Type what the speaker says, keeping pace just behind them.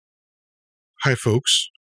Hi,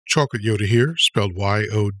 folks. Chocolate Yoda here, spelled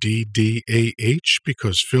Yoddah,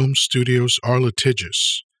 because film studios are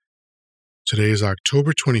litigious. Today is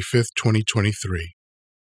October 25th, 2023,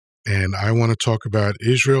 and I want to talk about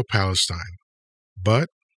Israel-Palestine. But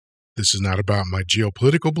this is not about my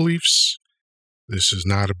geopolitical beliefs. This is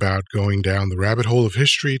not about going down the rabbit hole of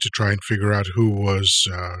history to try and figure out who was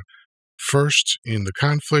first in the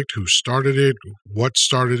conflict, who started it, what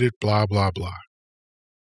started it, blah, blah, blah.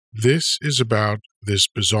 This is about this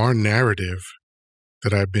bizarre narrative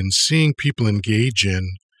that I've been seeing people engage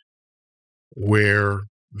in where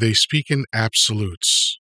they speak in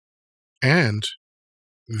absolutes and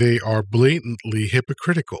they are blatantly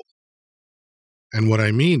hypocritical. And what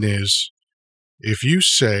I mean is, if you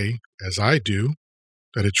say, as I do,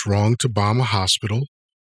 that it's wrong to bomb a hospital,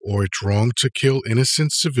 or it's wrong to kill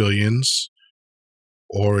innocent civilians,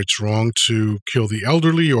 or it's wrong to kill the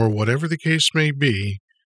elderly, or whatever the case may be,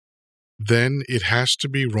 then it has to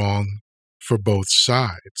be wrong for both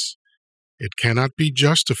sides. It cannot be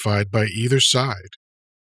justified by either side.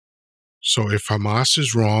 So if Hamas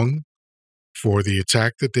is wrong for the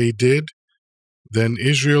attack that they did, then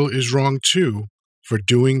Israel is wrong too for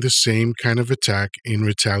doing the same kind of attack in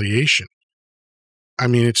retaliation. I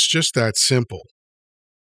mean, it's just that simple.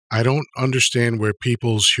 I don't understand where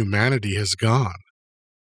people's humanity has gone.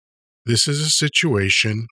 This is a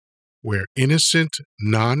situation where innocent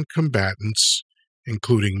non-combatants,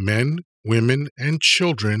 including men, women, and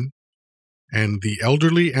children, and the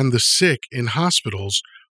elderly and the sick in hospitals,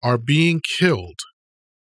 are being killed.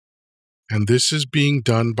 And this is being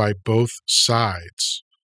done by both sides.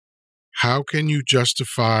 How can you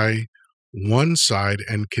justify one side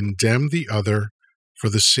and condemn the other for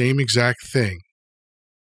the same exact thing?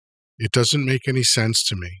 It doesn't make any sense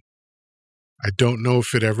to me. I don't know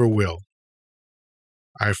if it ever will.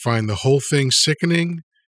 I find the whole thing sickening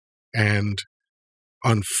and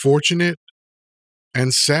unfortunate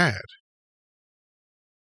and sad.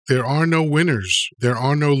 There are no winners. There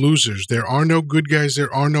are no losers. There are no good guys.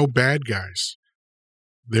 There are no bad guys.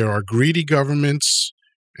 There are greedy governments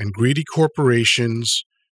and greedy corporations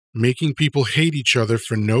making people hate each other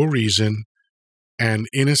for no reason, and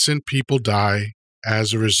innocent people die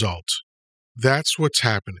as a result. That's what's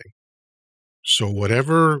happening. So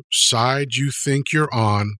whatever side you think you're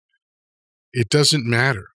on, it doesn't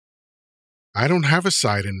matter. I don't have a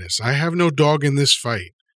side in this. I have no dog in this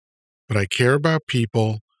fight. But I care about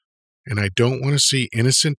people, and I don't want to see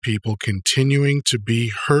innocent people continuing to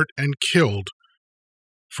be hurt and killed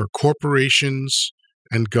for corporations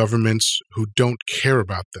and governments who don't care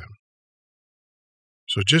about them.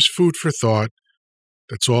 So just food for thought.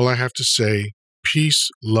 That's all I have to say.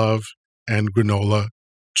 Peace, love, and granola.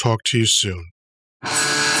 Talk to you soon.